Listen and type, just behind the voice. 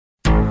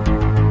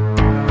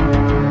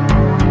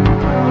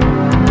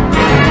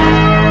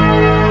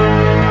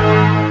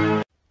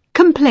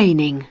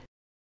complaining.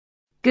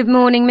 Good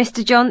morning,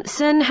 Mr.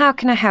 Johnson. How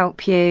can I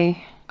help you?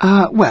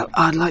 Well,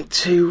 I'd like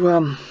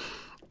to,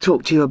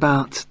 talk to you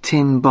about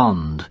Tim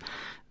Bond,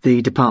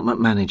 the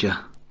department manager.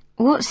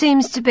 What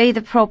seems to be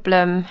the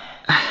problem?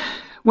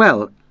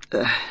 Well,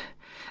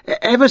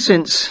 ever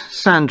since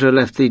Sandra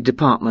left the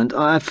department,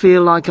 I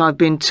feel like I've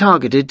been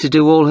targeted to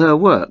do all her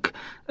work,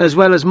 as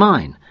well as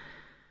mine.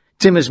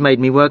 Tim has made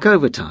me work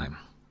overtime.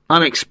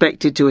 I'm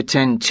expected to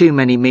attend too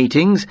many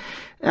meetings,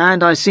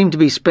 and I seem to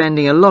be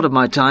spending a lot of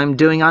my time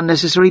doing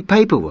unnecessary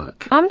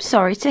paperwork. I'm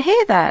sorry to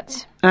hear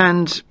that.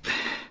 And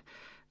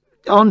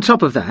on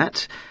top of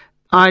that,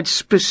 I'd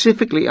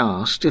specifically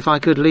asked if I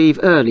could leave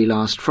early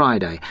last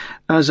Friday,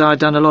 as I'd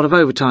done a lot of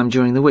overtime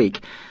during the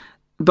week.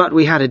 But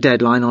we had a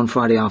deadline on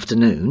Friday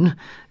afternoon,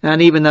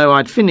 and even though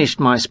I'd finished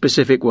my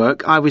specific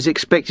work, I was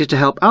expected to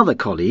help other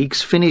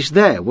colleagues finish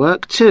their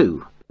work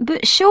too.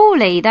 But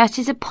surely that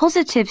is a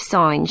positive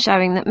sign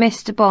showing that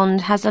Mr. Bond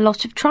has a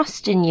lot of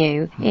trust in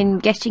you, in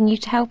getting you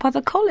to help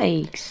other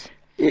colleagues.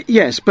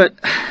 Yes, but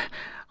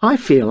I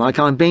feel like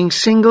I'm being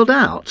singled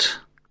out.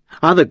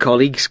 Other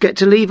colleagues get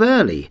to leave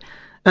early,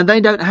 and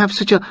they don't have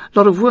such a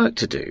lot of work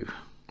to do.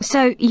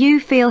 So you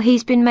feel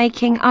he's been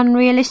making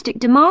unrealistic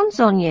demands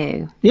on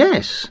you?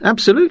 Yes,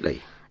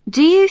 absolutely.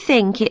 Do you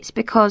think it's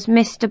because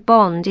Mr.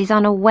 Bond is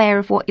unaware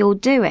of what you're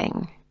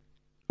doing?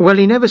 Well,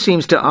 he never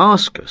seems to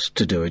ask us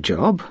to do a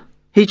job.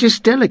 He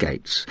just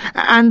delegates.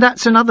 And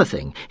that's another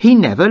thing. He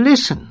never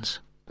listens.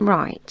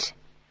 Right.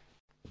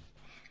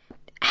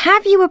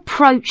 Have you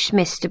approached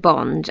Mr.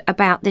 Bond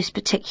about this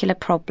particular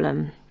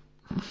problem?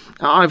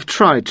 I've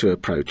tried to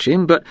approach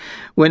him, but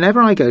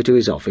whenever I go to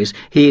his office,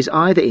 he is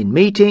either in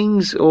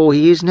meetings or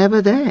he is never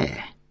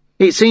there.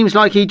 It seems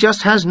like he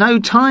just has no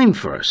time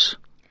for us.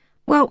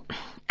 Well,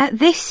 at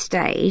this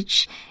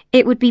stage,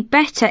 it would be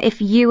better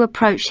if you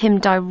approach him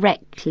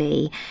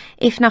directly.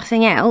 If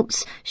nothing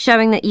else,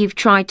 showing that you've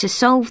tried to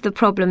solve the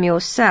problem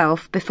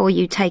yourself before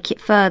you take it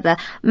further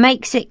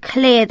makes it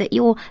clear that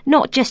you're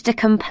not just a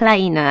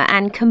complainer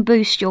and can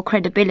boost your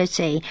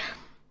credibility.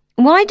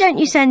 Why don't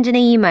you send an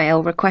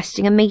email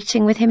requesting a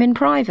meeting with him in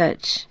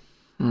private?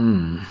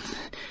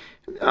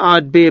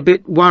 I'd be a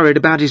bit worried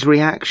about his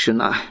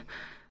reaction.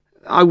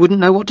 I wouldn't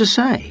know what to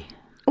say.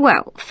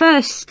 Well,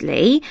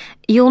 firstly,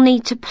 you'll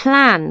need to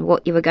plan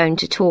what you are going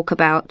to talk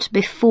about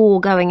before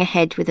going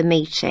ahead with a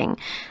meeting.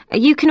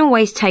 You can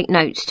always take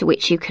notes to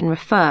which you can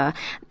refer.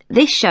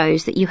 This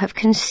shows that you have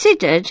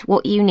considered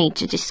what you need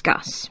to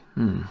discuss.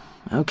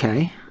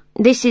 OK.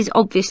 This is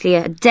obviously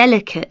a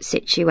delicate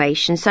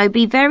situation, so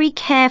be very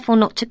careful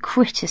not to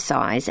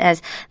criticise,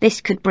 as this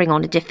could bring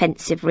on a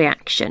defensive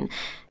reaction.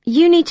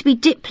 You need to be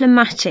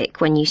diplomatic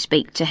when you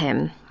speak to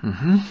him.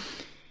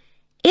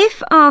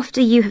 If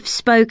after you have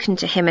spoken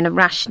to him in a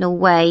rational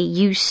way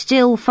you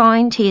still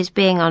find he is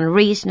being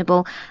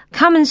unreasonable,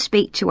 come and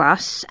speak to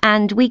us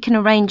and we can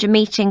arrange a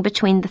meeting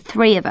between the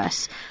three of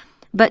us.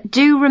 But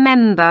do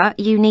remember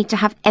you need to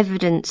have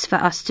evidence for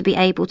us to be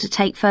able to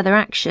take further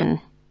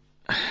action.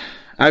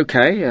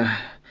 OK,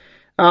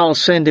 I'll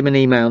send him an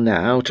email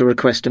now to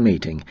request a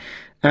meeting,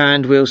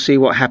 and we'll see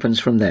what happens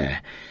from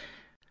there.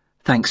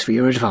 Thanks for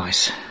your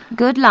advice.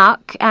 Good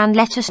luck, and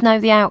let us know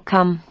the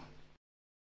outcome.